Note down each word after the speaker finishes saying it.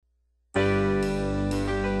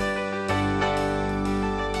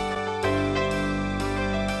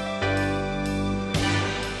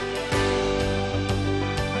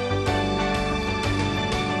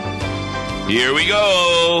Here we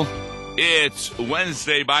go. It's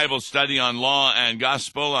Wednesday Bible study on law and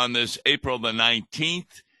gospel on this April the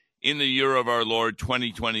 19th in the year of our Lord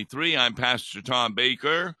 2023. I'm Pastor Tom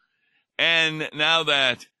Baker. And now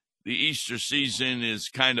that the Easter season is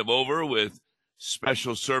kind of over with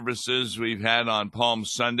special services we've had on Palm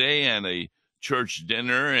Sunday and a church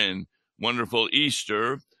dinner and wonderful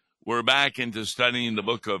Easter, we're back into studying the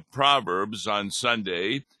book of Proverbs on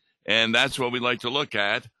Sunday. And that's what we'd like to look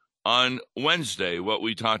at on Wednesday, what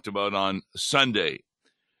we talked about on Sunday.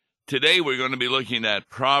 Today, we're going to be looking at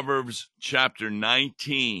Proverbs chapter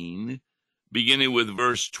 19, beginning with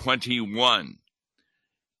verse 21.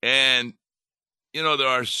 And, you know, there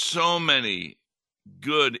are so many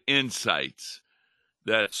good insights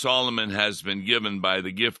that Solomon has been given by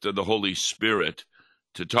the gift of the Holy Spirit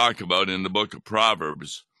to talk about in the book of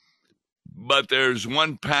Proverbs. But there's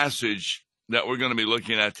one passage that we're going to be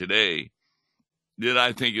looking at today that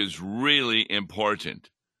I think is really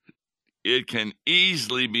important. It can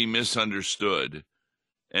easily be misunderstood.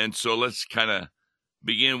 And so let's kind of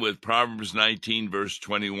begin with Proverbs 19, verse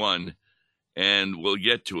 21, and we'll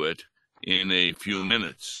get to it in a few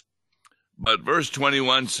minutes. But verse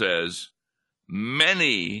 21 says,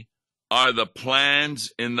 "Many are the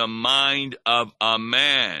plans in the mind of a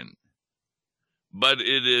man, but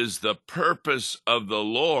it is the purpose of the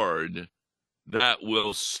Lord that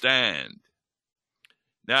will stand."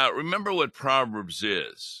 Now, remember what Proverbs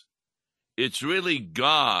is. It's really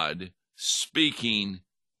God speaking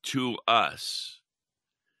to us.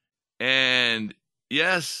 And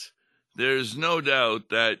yes, there's no doubt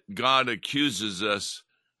that God accuses us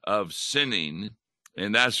of sinning,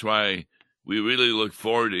 and that's why we really look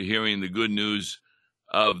forward to hearing the good news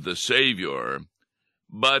of the Savior.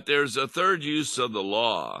 But there's a third use of the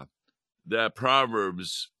law that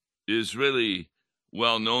Proverbs is really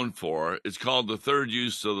well known for. It's called the third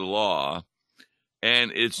use of the law, and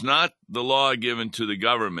it's not the law given to the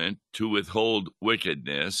government to withhold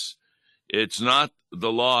wickedness. It's not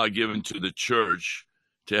the law given to the church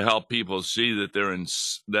to help people see that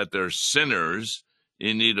they're sinners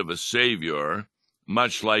in need of a Savior,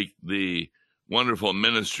 much like the wonderful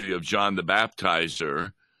ministry of John the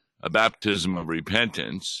Baptizer, a baptism of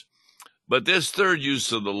repentance. But this third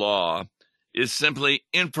use of the law is simply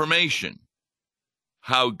information,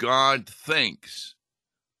 how God thinks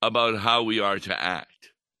about how we are to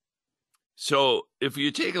act. So if you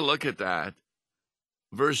take a look at that,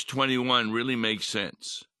 verse 21 really makes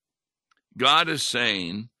sense. God is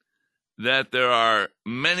saying that there are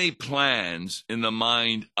many plans in the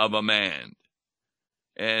mind of a man.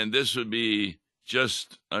 And this would be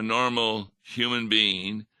just a normal human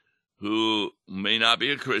being who may not be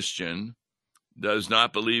a Christian, does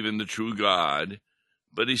not believe in the true God,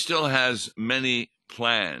 but he still has many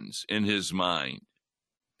plans in his mind.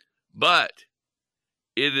 But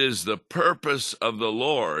it is the purpose of the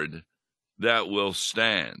Lord that will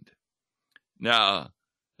stand. Now,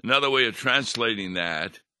 another way of translating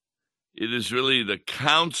that, it is really the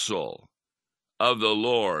counsel of the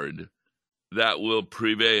Lord that will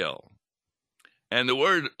prevail. And the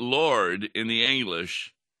word Lord in the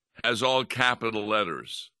English has all capital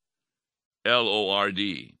letters,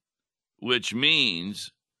 L-O-R-D, which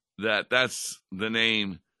means that's the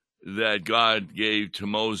name that God gave to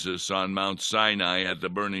Moses on Mount Sinai at the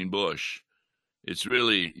burning bush. It's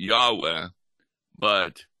really Yahweh,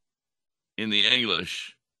 but in the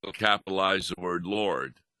English, we'll capitalize the word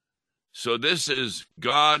Lord. So this is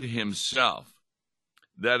God himself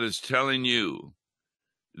that is telling you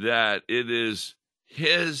that it is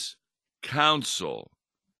his counsel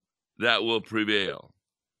that will prevail.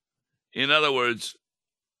 In other words,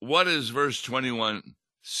 what is verse 21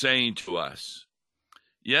 saying to us?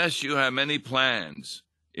 Yes, you have many plans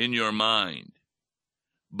in your mind,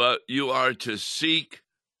 but you are to seek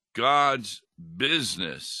God's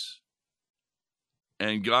business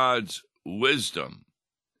and God's wisdom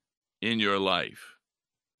in your life.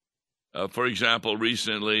 For example,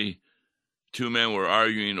 recently, two men were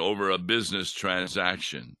arguing over a business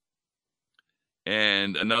transaction,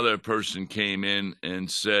 and another person came in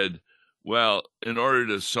and said, well, in order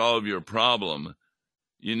to solve your problem,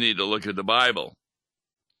 you need to look at the Bible.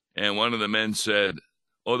 And one of the men said,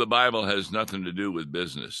 oh, the Bible has nothing to do with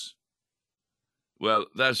business. Well,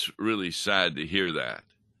 that's really sad to hear that.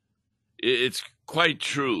 It's quite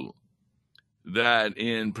true that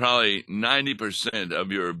in probably 90%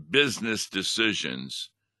 of your business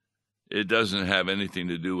decisions, it doesn't have anything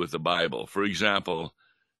to do with the Bible. For example,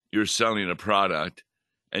 you're selling a product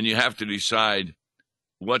and you have to decide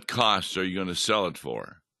what costs are you going to sell it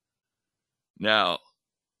for. Now,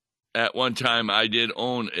 at one time I did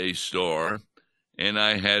own a store, and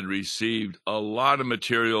I had received a lot of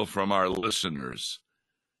material from our listeners,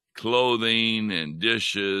 clothing and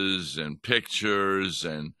dishes and pictures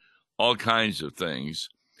and all kinds of things.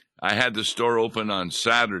 I had the store open on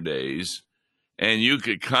Saturdays, and you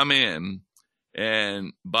could come in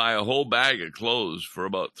and buy a whole bag of clothes for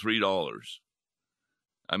about $3.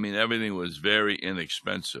 I mean, everything was very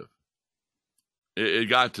inexpensive. It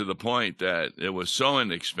got to the point that it was so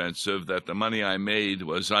inexpensive that the money I made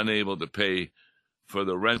was unable to pay for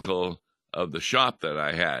the rental of the shop that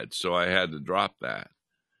I had, so I had to drop that.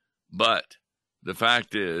 But the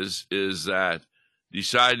fact is that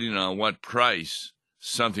deciding on what price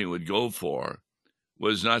something would go for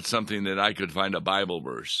was not something that I could find a Bible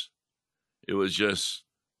verse. It was just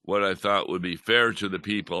what I thought would be fair to the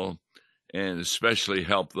people and especially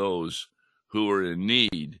help those who were in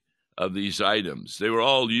need of these items. They were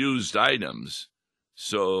all used items,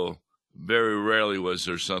 so very rarely was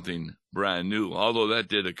there something brand new. Although that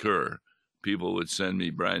did occur. People would send me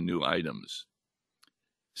brand new items.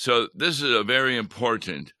 So this is a very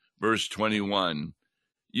important verse 21.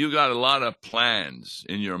 You got a lot of plans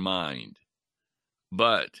in your mind,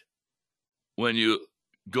 but when you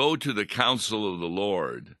go to the counsel of the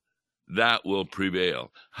Lord, that will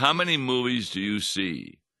prevail. How many movies do you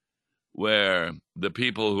see where the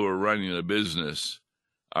people who are running a business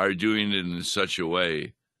are doing it in such a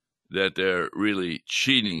way that they're really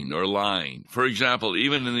cheating or lying? For example,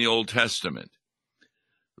 even in the Old Testament,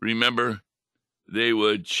 remember, they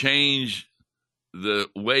would change the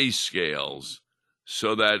weigh scales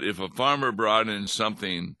so that if a farmer brought in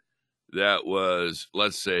something that was,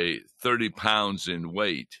 let's say, 30 pounds in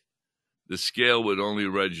weight, the scale would only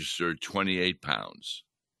register 28 pounds.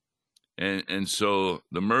 And so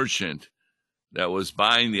the merchant that was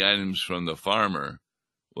buying the items from the farmer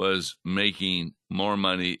was making more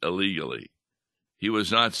money illegally. He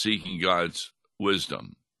was not seeking God's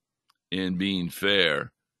wisdom in being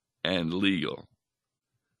fair and legal.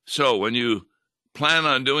 So when you plan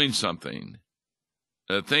on doing something,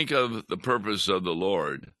 think of the purpose of the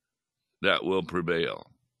Lord that will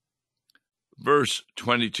prevail. Verse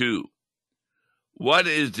 22, what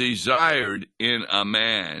is desired in a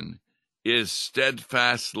man is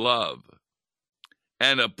steadfast love,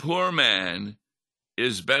 and a poor man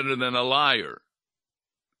is better than a liar.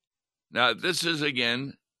 Now, this is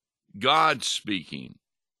again God speaking.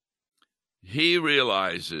 He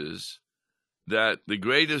realizes that the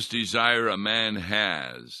greatest desire a man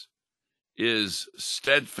has is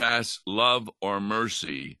steadfast love or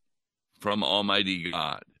mercy from Almighty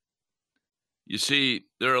God. You see,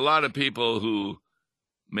 there are a lot of people who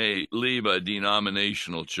may leave a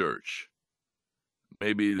denominational church.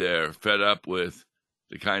 Maybe they're fed up with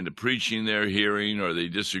the kind of preaching they're hearing, or they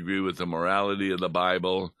disagree with the morality of the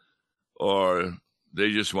Bible, or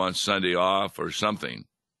they just want Sunday off or something.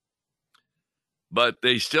 But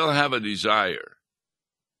they still have a desire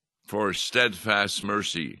for steadfast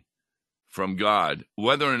mercy from God,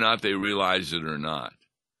 whether or not they realize it or not.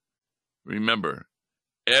 Remember,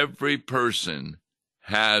 every person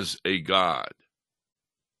has a God,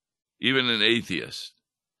 even an atheist.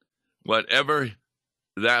 Whatever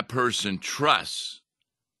that person trusts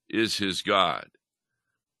is his God.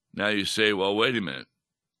 Now you say, well, wait a minute.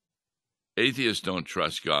 Atheists don't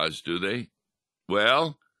trust gods, do they?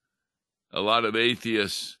 Well, a lot of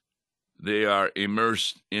atheists, they are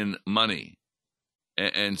immersed in money.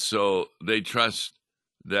 And so they trust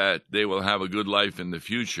that they will have a good life in the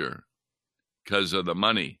future because of the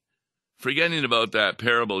money. Forgetting about that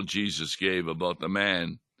parable Jesus gave about the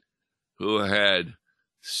man who had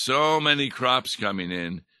so many crops coming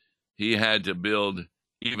in, he had to build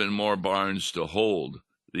even more barns to hold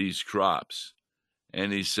these crops.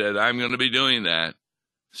 And he said, I'm going to be doing that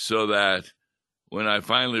so that when I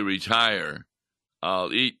finally retire,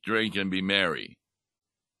 I'll eat, drink, and be merry.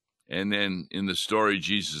 And then in the story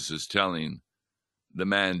Jesus is telling, the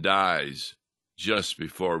man dies just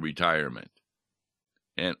before retirement.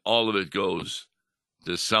 And all of it goes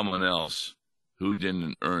to someone else who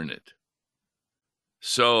didn't earn it.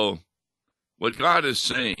 So what God is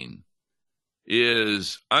saying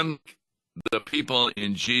is, the people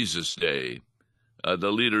in Jesus' day,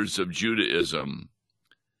 the leaders of Judaism,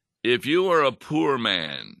 if you were a poor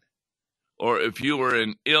man, or if you were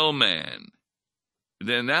an ill man,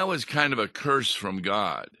 then that was kind of a curse from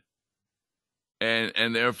God.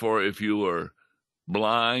 And therefore, if you were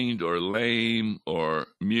blind or lame or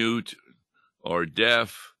mute or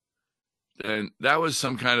deaf, then that was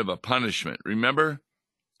some kind of a punishment. Remember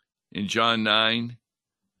in John 9,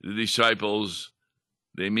 the disciples,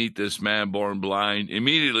 they meet this man born blind.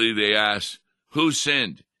 Immediately they ask, who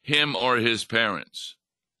sinned, him or his parents?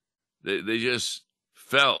 They just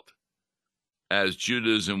felt, as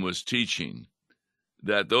Judaism was teaching,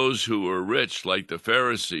 that those who were rich, like the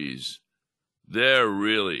Pharisees, they're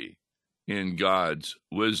really in God's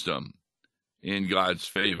wisdom, in God's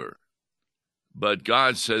favor. But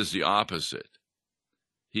God says the opposite.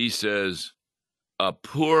 He says a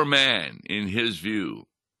poor man, in his view,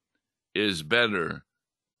 is better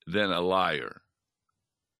than a liar.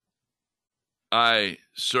 I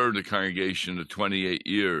served a congregation of 28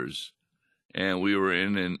 years, and we were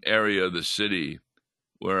in an area of the city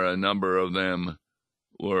where a number of them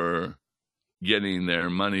were getting their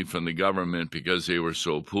money from the government because they were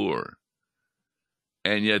so poor.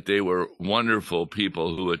 And yet they were wonderful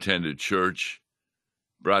people who attended church,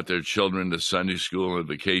 brought their children to Sunday school and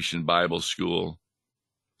vacation Bible school.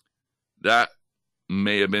 That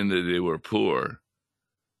may have been that they were poor,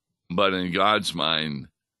 but in God's mind,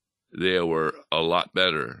 they were a lot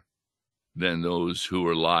better than those who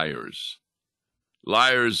were liars.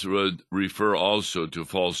 Liars would refer also to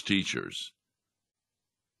false teachers.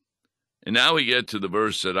 And now we get to the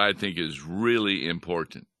verse that I think is really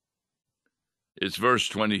important. It's verse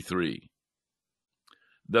 23.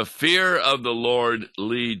 The fear of the Lord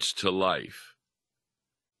leads to life,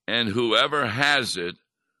 and whoever has it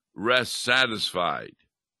rests satisfied.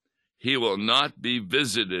 He will not be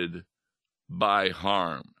visited by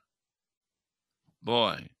harm.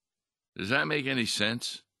 Boy, does that make any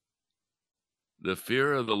sense? The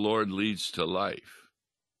fear of the Lord leads to life.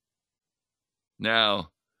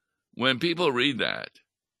 Now, when people read that,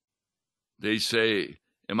 they say,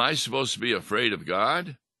 am I supposed to be afraid of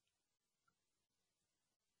God?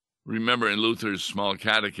 Remember in Luther's Small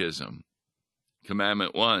Catechism,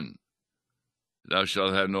 Commandment 1, thou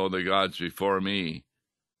shalt have no other gods before me.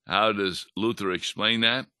 How does Luther explain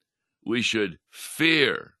that? We should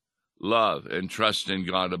fear, love, and trust in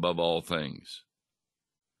God above all things.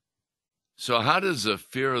 So how does the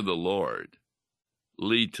fear of the Lord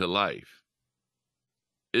lead to life?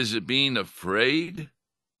 Is it being afraid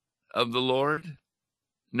of the Lord?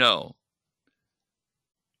 No.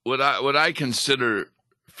 What I consider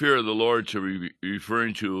fear of the Lord to be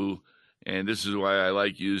referring to, and this is why I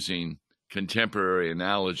like using contemporary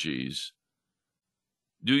analogies,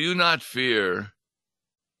 do you not fear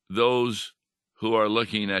those who are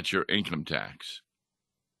looking at your income tax?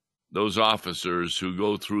 Those officers who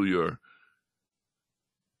go through your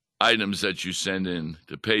items that you send in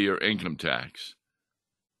to pay your income tax.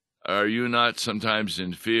 Are you not sometimes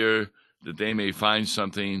in fear that they may find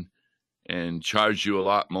something and charge you a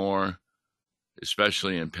lot more,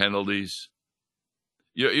 especially in penalties?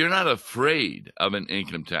 You're not afraid of an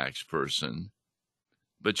income tax person,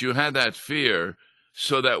 but you have that fear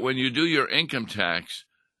so that when you do your income tax,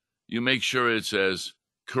 you make sure it's as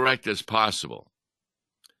correct as possible.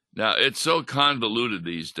 Now, it's so convoluted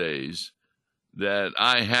these days that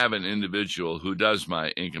I have an individual who does my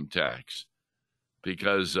income tax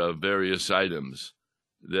because of various items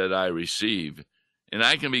that I receive. And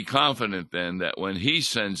I can be confident then that when he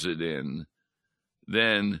sends it in,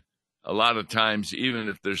 then a lot of times, even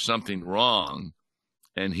if there's something wrong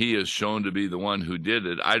and he is shown to be the one who did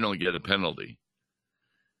it, I don't get a penalty.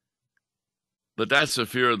 But that's the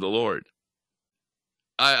fear of the Lord.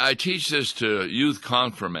 I teach this to youth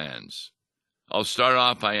confirmands. I'll start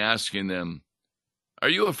off by asking them, are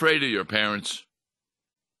you afraid of your parents?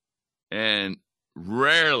 And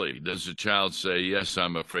rarely does a child say, yes,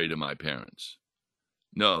 I'm afraid of my parents.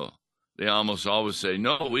 No, they almost always say,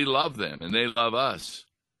 no, we love them and they love us.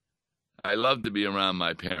 I love to be around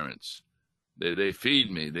my parents. They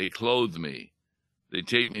feed me, they clothe me, they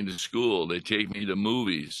take me to school, they take me to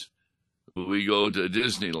movies. We go to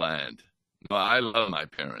Disneyland. No, I love my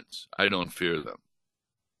parents. I don't fear them.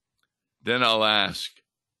 Then I'll ask,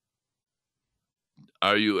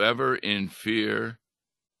 are you ever in fear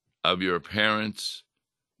of your parents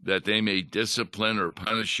that they may discipline or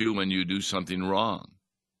punish you when you do something wrong?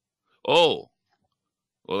 Oh,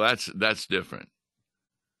 well, that's different.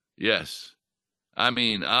 Yes. I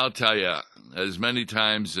mean, I'll tell you, as many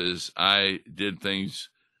times as I did things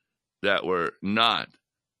that were not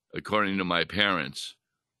according to my parents,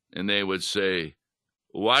 and they would say,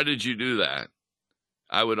 why did you do that?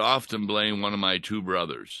 I would often blame one of my two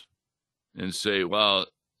brothers and say, well,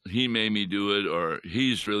 he made me do it, or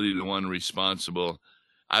he's really the one responsible.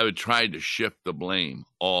 I would try to shift the blame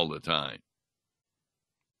all the time.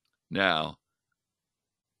 Now,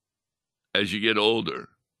 as you get older,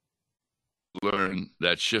 learn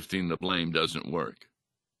that shifting the blame doesn't work.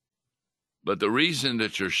 But the reason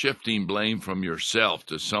that you're shifting blame from yourself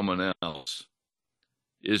to someone else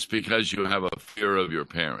is because you have a fear of your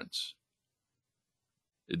parents.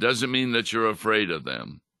 It doesn't mean that you're afraid of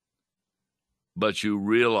them, but you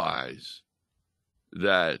realize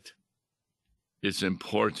that it's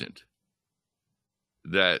important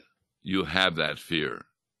that you have that fear.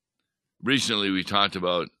 Recently, we talked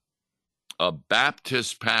about a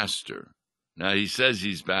Baptist pastor. Now, he says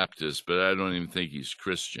he's Baptist, but I don't even think he's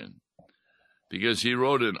Christian, because he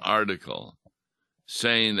wrote an article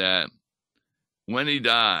saying that when he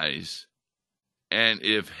dies, and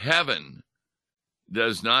if heaven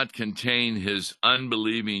does not contain his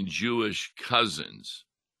unbelieving Jewish cousins,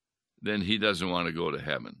 then he doesn't want to go to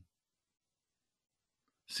heaven.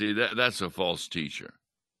 See, that's a false teacher.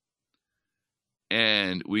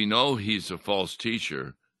 And we know he's a false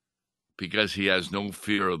teacher because he has no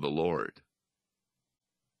fear of the Lord.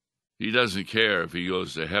 He doesn't care if he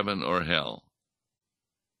goes to heaven or hell.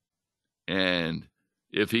 And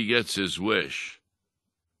if he gets his wish,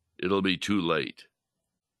 it'll be too late.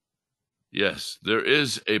 Yes, there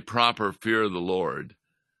is a proper fear of the Lord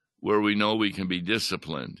where we know we can be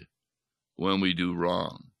disciplined when we do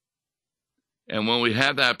wrong. And when we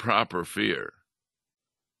have that proper fear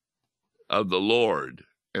of the Lord,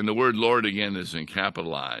 and the word Lord again is in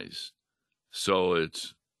capitalized, so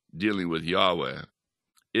it's dealing with Yahweh,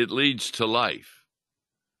 it leads to life.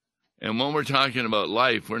 And when we're talking about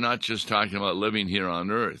life, we're not just talking about living here on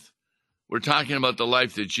earth. We're talking about the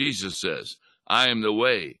life that Jesus says, I am the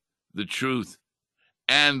way, the truth,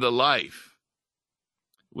 and the life.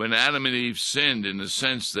 When Adam and Eve sinned, in a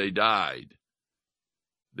sense, they died.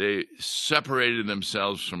 They separated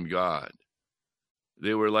themselves from God.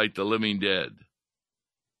 They were like the living dead.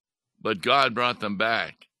 But God brought them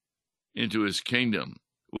back into his kingdom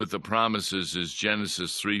with the promises, as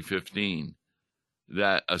Genesis 3:15,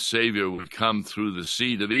 that a Savior would come through the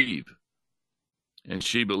seed of Eve. And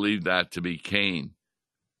she believed that to be Cain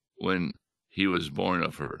when he was born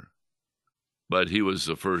of her. But he was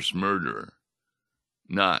the first murderer,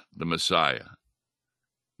 not the Messiah.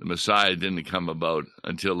 The Messiah didn't come about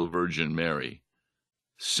until the Virgin Mary,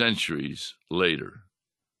 centuries later.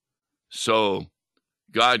 So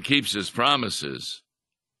God keeps his promises,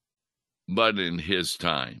 but in his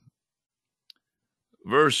time.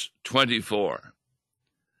 Verse 24,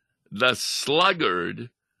 the sluggard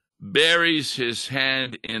buries his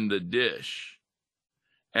hand in the dish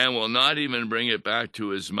and will not even bring it back to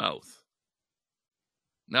his mouth.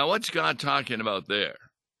 Now, what's God talking about there?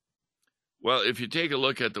 Well, if you take a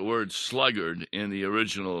look at the word sluggard in the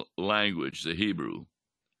original language, the Hebrew,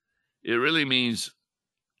 it really means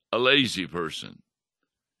a lazy person.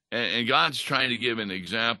 And God's trying to give an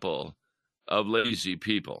example of lazy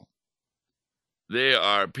people. They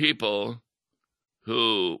are people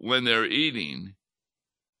who, when they're eating,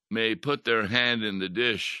 may put their hand in the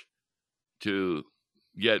dish to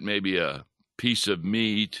get maybe a piece of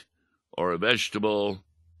meat or a vegetable,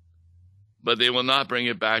 but they will not bring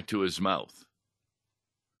it back to his mouth.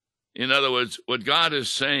 In other words, what God is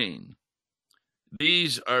saying,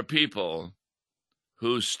 these are people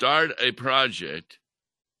who start a project,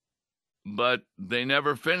 but they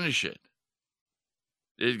never finish it.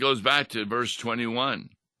 It goes back to verse 21.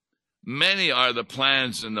 Many are the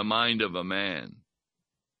plans in the mind of a man,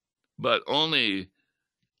 but only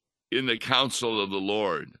in the counsel of the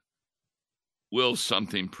Lord will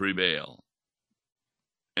something prevail.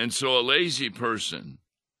 And so a lazy person,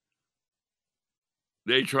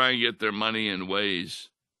 they try and get their money in ways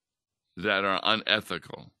that are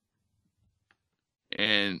unethical.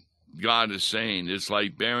 And God is saying it's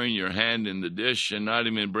like burying your hand in the dish and not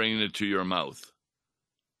even bringing it to your mouth.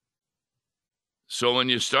 So when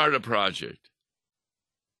you start a project,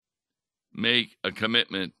 make a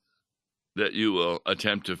commitment that you will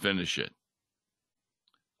attempt to finish it.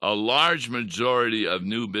 A large majority of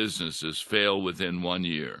new businesses fail within 1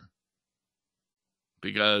 year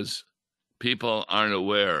because people aren't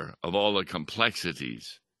aware of all the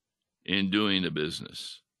complexities in doing a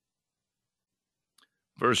business.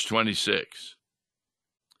 Verse 26,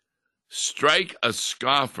 strike a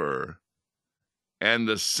scoffer, and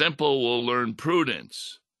the simple will learn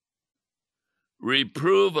prudence.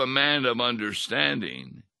 Reprove a man of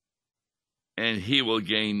understanding, and he will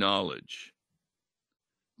gain knowledge.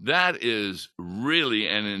 That is really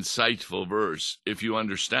an insightful verse if you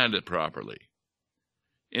understand it properly.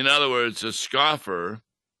 In other words, a scoffer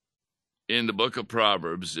in the book of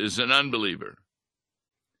Proverbs is an unbeliever,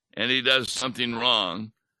 and he does something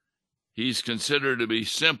wrong. He's considered to be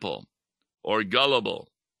simple or gullible.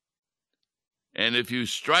 And if you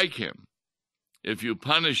strike him, if you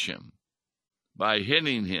punish him by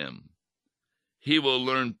hitting him, he will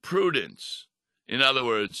learn prudence. In other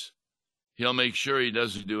words, he'll make sure he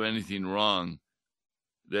doesn't do anything wrong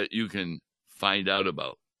that you can find out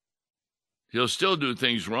about. He'll still do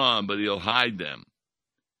things wrong, but he'll hide them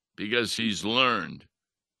because he's learned,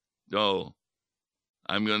 oh,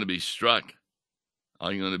 I'm going to be struck.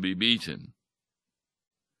 I'm going to be beaten.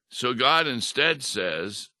 So God instead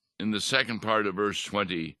says in the second part of verse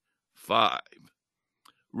 25,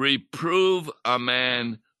 reprove a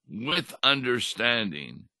man with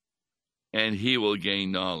understanding, and he will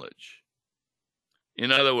gain knowledge.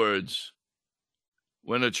 In other words,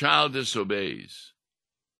 when a child disobeys,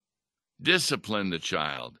 discipline the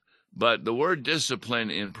child. But the word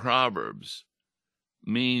discipline in Proverbs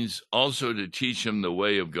means also to teach him the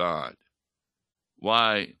way of God.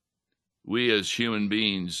 Why we as human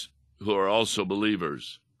beings who are also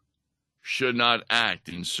believers should not act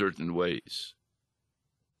in certain ways.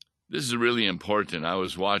 This is really important. I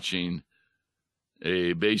was watching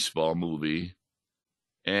a baseball movie,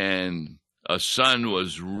 and a son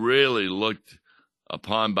was really looked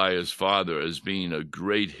upon by his father as being a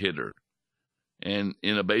great hitter. And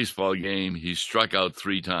in a baseball game, he struck out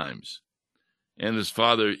 3 times. And his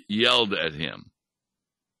father yelled at him.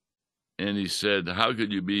 And he said, how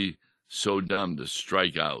could you be so dumb to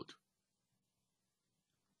strike out?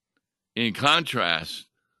 In contrast,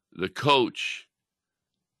 the coach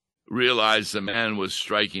realized the man was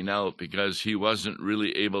striking out because he wasn't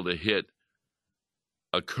really able to hit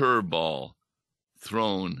a curveball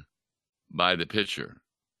thrown by the pitcher.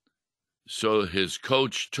 So his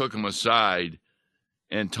coach took him aside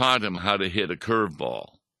and taught him how to hit a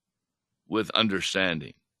curveball with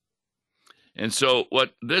understanding. And so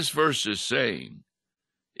what this verse is saying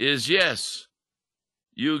is, yes,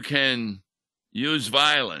 you can use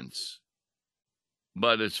violence,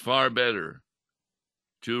 but it's far better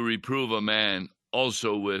to reprove a man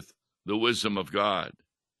also with the wisdom of God,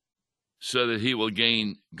 so that he will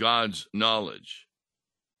gain God's knowledge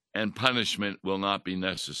and punishment will not be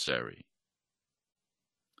necessary.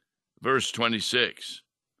 Verse 26,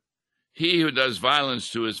 he who does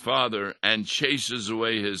violence to his father and chases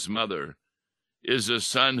away his mother is a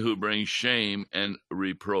son who brings shame and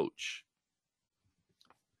reproach.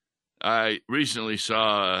 I recently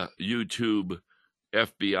saw a YouTube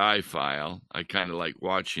FBI file. I kind of like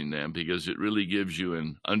watching them because it really gives you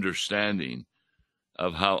an understanding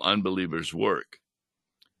of how unbelievers work.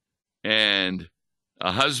 And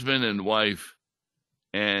a husband and wife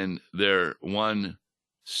and their one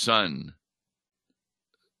son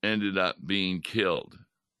ended up being killed.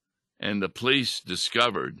 And the police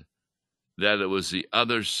discovered that it was the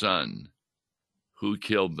other son who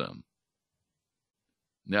killed them.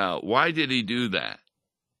 Now, why did he do that?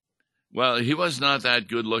 Well, he was not that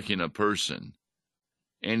good-looking a person,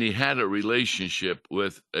 and he had a relationship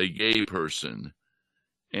with a gay person,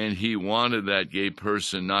 and he wanted that gay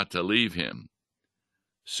person not to leave him.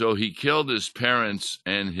 So he killed his parents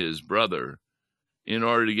and his brother in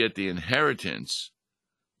order to get the inheritance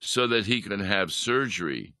so that he could have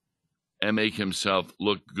surgery and make himself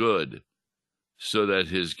look good so that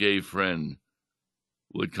his gay friend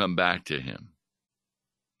would come back to him.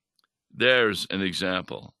 There's an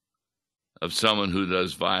example of someone who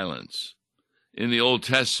does violence. In the Old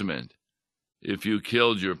Testament, if you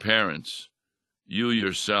killed your parents, you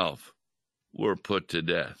yourself were put to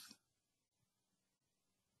death.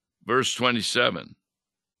 Verse 27,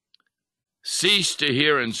 cease to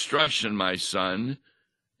hear instruction, my son,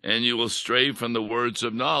 and you will stray from the words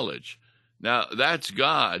of knowledge. Now, that's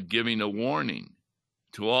God giving a warning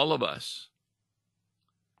to all of us.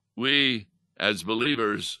 We, as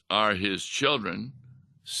believers, are his children,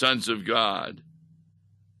 sons of God.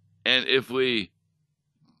 And if we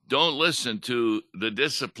don't listen to the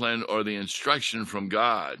discipline or the instruction from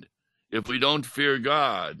God, if we don't fear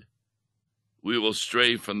God, we will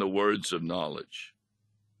stray from the words of knowledge.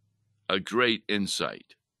 A great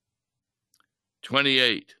insight.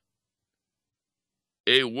 28.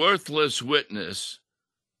 A worthless witness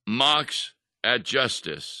mocks at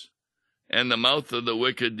justice, and the mouth of the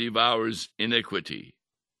wicked devours iniquity.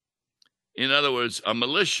 In other words, a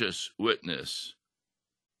malicious witness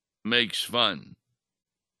makes fun.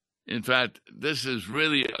 In fact, this is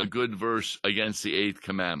really a good verse against the 8th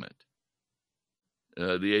commandment.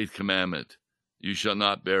 The 8th commandment, you shall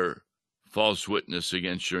not bear false witness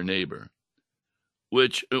against your neighbor,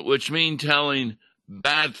 which means telling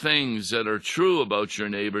bad things that are true about your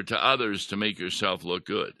neighbor to others to make yourself look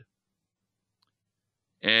good.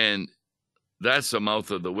 And that's the mouth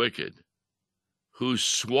of the wicked, who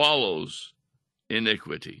swallows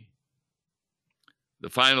iniquity. The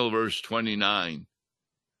final verse, 29,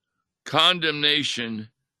 condemnation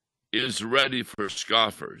is ready for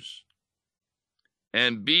scoffers,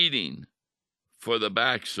 and beating for the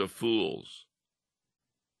backs of fools.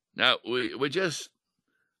 Now, we just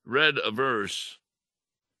read a verse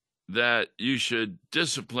that you should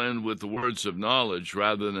discipline with the words of knowledge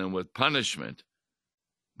rather than with punishment.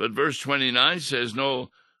 But verse 29 says, no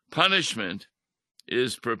punishment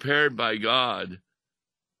is prepared by God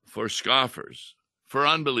for scoffers, for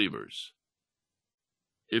unbelievers.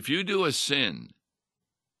 If you do a sin,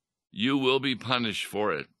 you will be punished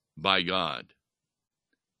for it by God.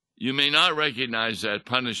 You may not recognize that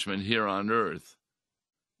punishment here on earth,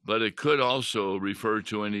 but it could also refer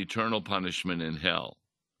to an eternal punishment in hell.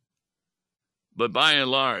 But by and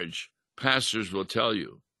large, pastors will tell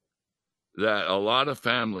you that a lot of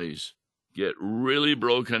families get really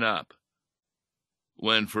broken up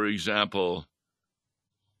when, for example,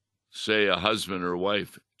 say a husband or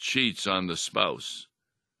wife cheats on the spouse.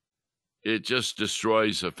 It just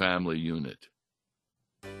destroys a family unit.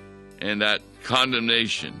 And that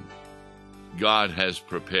condemnation God has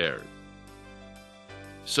prepared.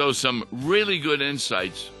 So some really good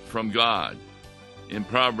insights from God in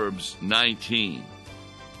Proverbs 19.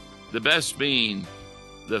 The best being,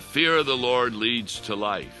 the fear of the Lord leads to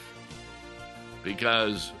life,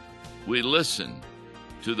 because we listen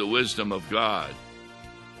to the wisdom of God,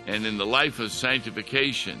 and in the life of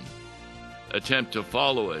sanctification, attempt to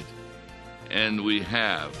follow it, and we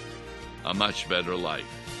have a much better life.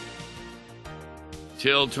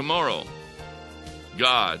 Till tomorrow,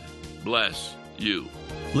 God bless you.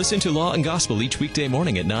 Listen to Law and Gospel each weekday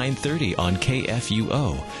morning at 9:30 on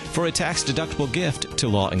KFUO. For a tax-deductible gift to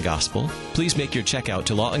Law and Gospel, please make your check out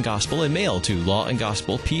to Law and Gospel and mail to Law and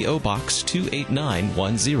Gospel, P.O. Box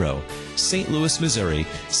 28910, St. Louis, Missouri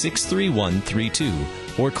 63132,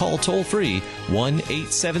 or call toll-free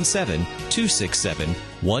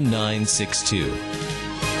 1-877-267-1962.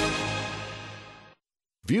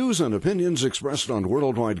 Views and opinions expressed on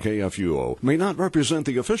Worldwide KFUO may not represent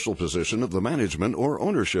the official position of the management or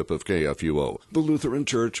ownership of KFUO, the Lutheran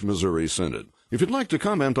Church Missouri Synod. If you'd like to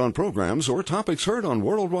comment on programs or topics heard on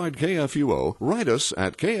Worldwide KFUO, write us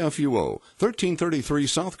at KFUO, 1333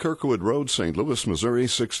 South Kirkwood Road, St. Louis, Missouri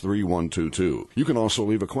 63122. You can also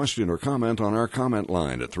leave a question or comment on our comment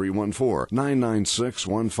line at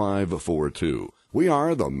 314-996-1542. We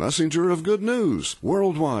are the messenger of good news,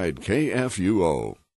 Worldwide KFUO.